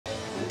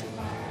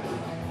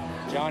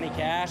Johnny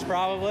Cash,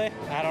 probably.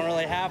 I don't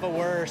really have a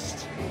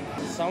worst.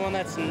 Someone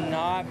that's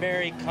not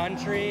very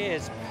country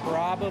is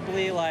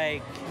probably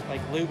like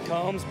Luke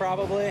Combs,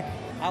 probably.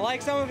 I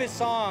like some of his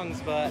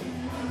songs, but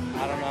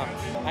I don't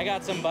know. I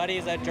got some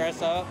buddies that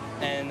dress up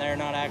and they're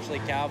not actually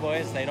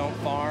cowboys. They don't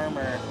farm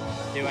or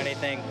do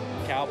anything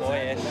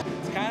cowboyish.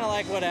 It's kind of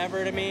like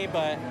whatever to me,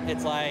 but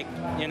it's like,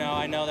 you know,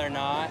 I know they're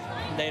not.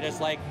 They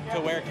just like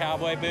to wear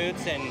cowboy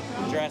boots and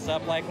dress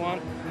up like one.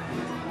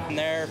 And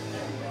their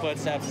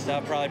footsteps and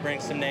stuff probably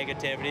brings some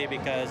negativity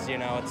because, you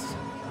know, it's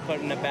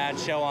putting a bad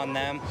show on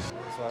them.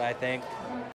 That's what I think.